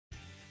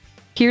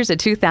Here's a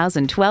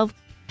 2012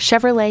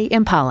 Chevrolet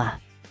Impala.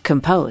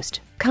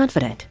 Composed,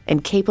 confident,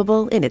 and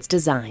capable in its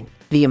design,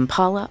 the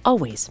Impala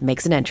always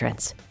makes an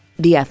entrance.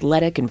 The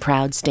athletic and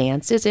proud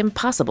stance is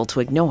impossible to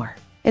ignore,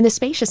 and the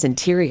spacious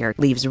interior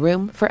leaves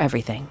room for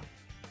everything.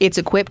 It's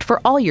equipped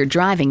for all your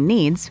driving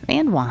needs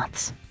and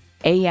wants.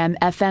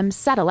 AM/FM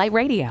satellite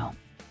radio,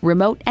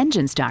 remote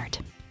engine start,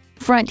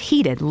 front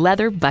heated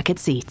leather bucket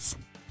seats,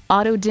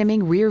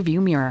 auto-dimming rear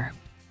view mirror,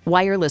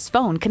 wireless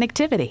phone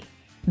connectivity,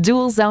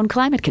 dual zone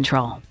climate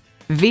control,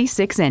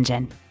 V6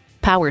 engine,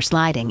 power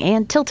sliding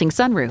and tilting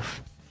sunroof,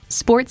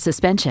 sport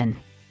suspension,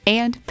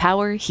 and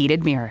power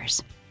heated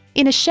mirrors.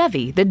 In a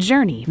Chevy, the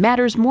journey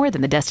matters more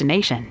than the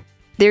destination.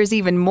 There's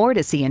even more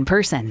to see in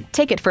person.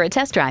 Take it for a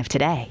test drive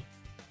today.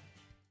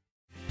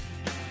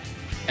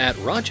 At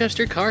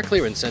Rochester Car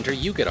Clearance Center,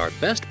 you get our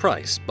best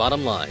price,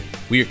 bottom line.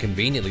 We are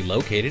conveniently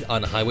located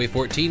on Highway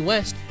 14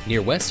 West,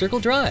 near West Circle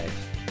Drive.